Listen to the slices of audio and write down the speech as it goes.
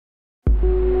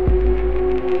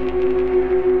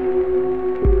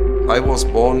I was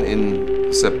born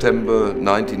in September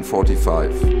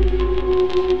 1945.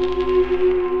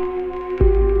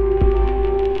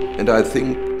 And I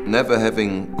think never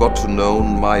having got to know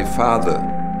my father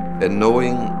and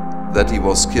knowing that he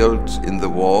was killed in the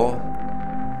war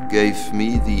gave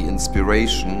me the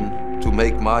inspiration to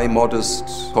make my modest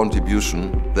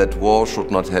contribution that war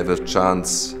should not have a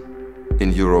chance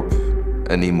in Europe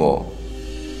anymore.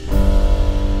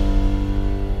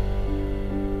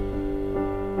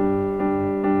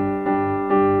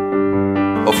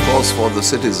 Of course, for the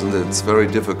citizen, it's very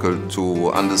difficult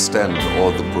to understand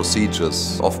all the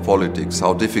procedures of politics,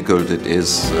 how difficult it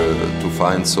is to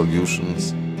find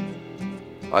solutions.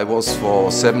 I was for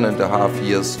 7.5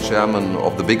 years chairman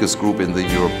of the biggest group in the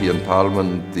European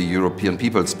Parliament, the European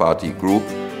People's Party group.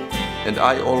 And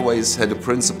I always had a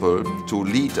principle to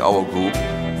lead our group,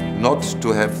 not to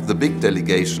have the big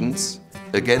delegations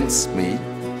against me,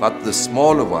 but the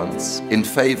smaller ones in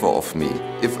favor of me.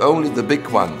 If only the big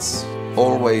ones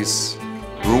always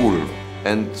rule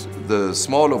and the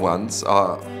smaller ones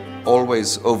are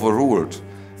always overruled,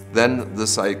 then the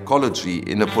psychology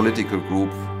in a political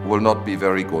group will not be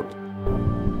very good.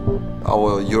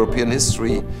 Our European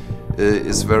history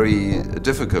is very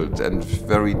difficult and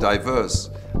very diverse.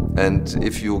 And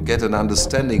if you get an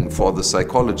understanding for the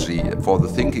psychology, for the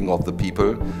thinking of the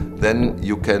people, then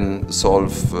you can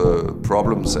solve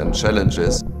problems and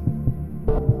challenges.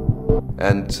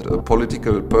 And a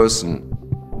political person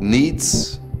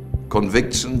needs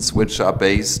convictions which are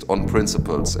based on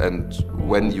principles. And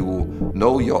when you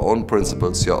know your own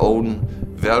principles, your own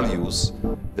values,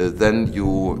 then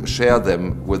you share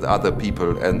them with other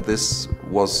people. And this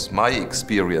was my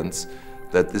experience,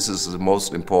 that this is the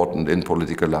most important in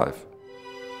political life.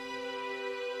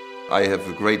 I have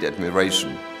a great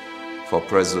admiration for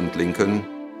President Lincoln.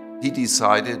 He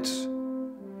decided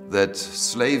that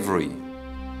slavery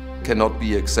cannot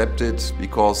be accepted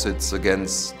because it's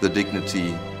against the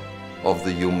dignity of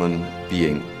the human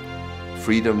being.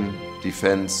 Freedom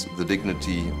defends the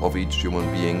dignity of each human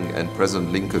being, and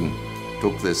President Lincoln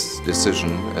took this decision,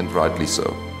 and rightly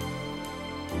so.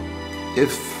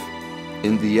 If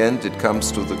in the end it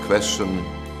comes to the question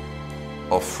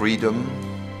of freedom,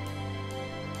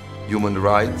 human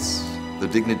rights, the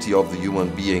dignity of the human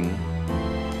being,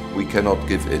 we cannot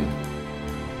give in.